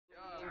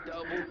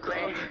double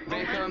cup,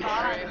 big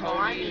Campari,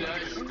 hold me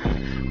nuts.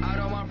 I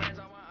don't want friends,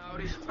 I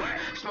want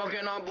Audis.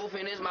 Smoking on booth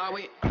and it's my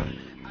weed.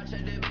 I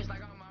check the bitch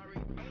like I'm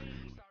Mari.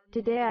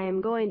 Today I am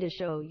going to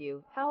show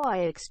you how I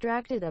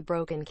extracted a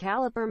broken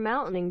caliper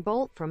mounting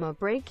bolt from a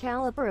brake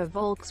caliper of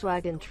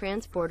Volkswagen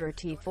Transporter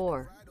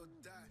T4.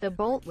 The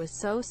bolt was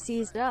so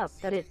seized up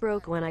that it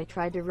broke when I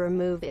tried to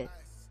remove it.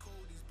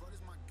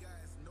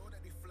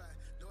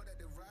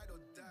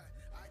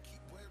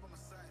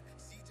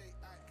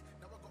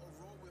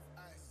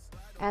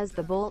 As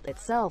the bolt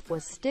itself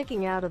was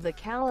sticking out of the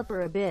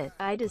caliper a bit,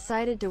 I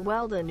decided to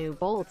weld a new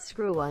bolt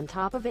screw on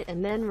top of it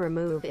and then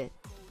remove it.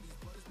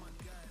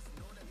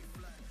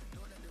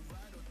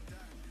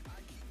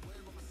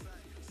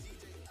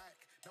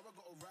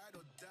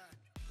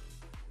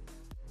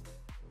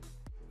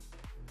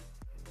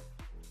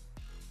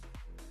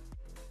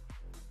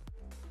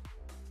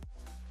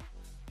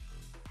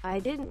 I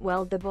didn't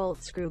weld the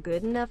bolt screw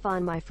good enough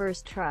on my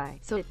first try,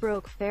 so it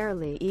broke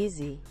fairly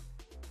easy.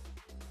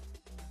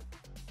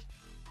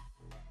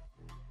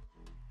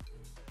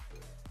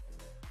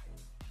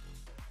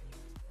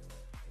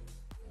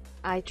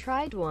 I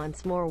tried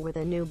once more with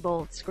a new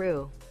bolt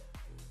screw.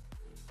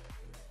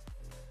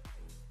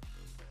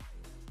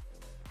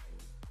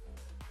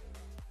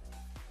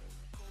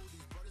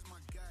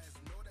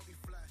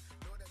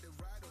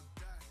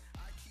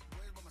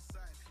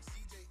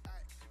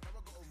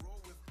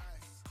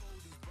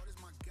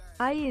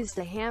 I used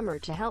a hammer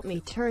to help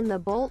me turn the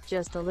bolt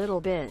just a little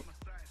bit.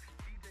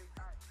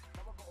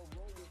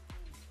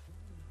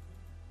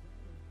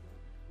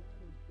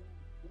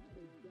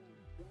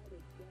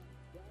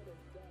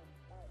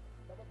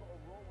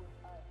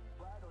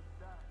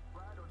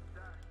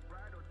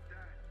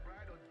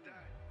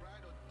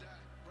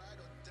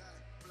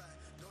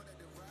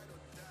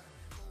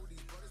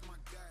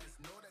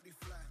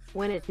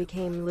 When it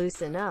became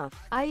loose enough,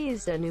 I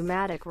used a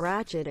pneumatic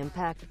ratchet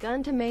impact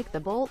gun to make the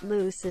bolt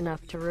loose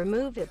enough to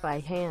remove it by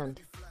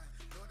hand.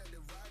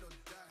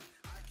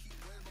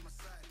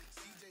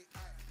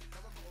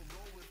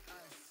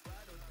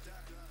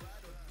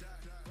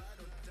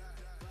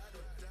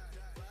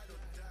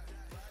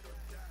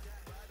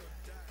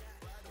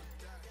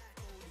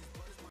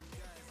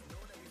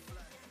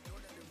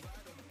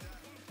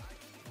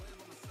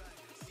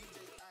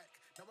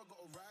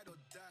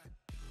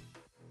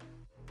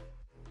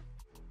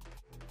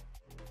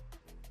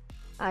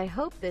 I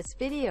hope this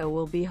video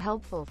will be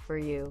helpful for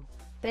you.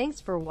 Thanks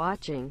for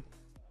watching.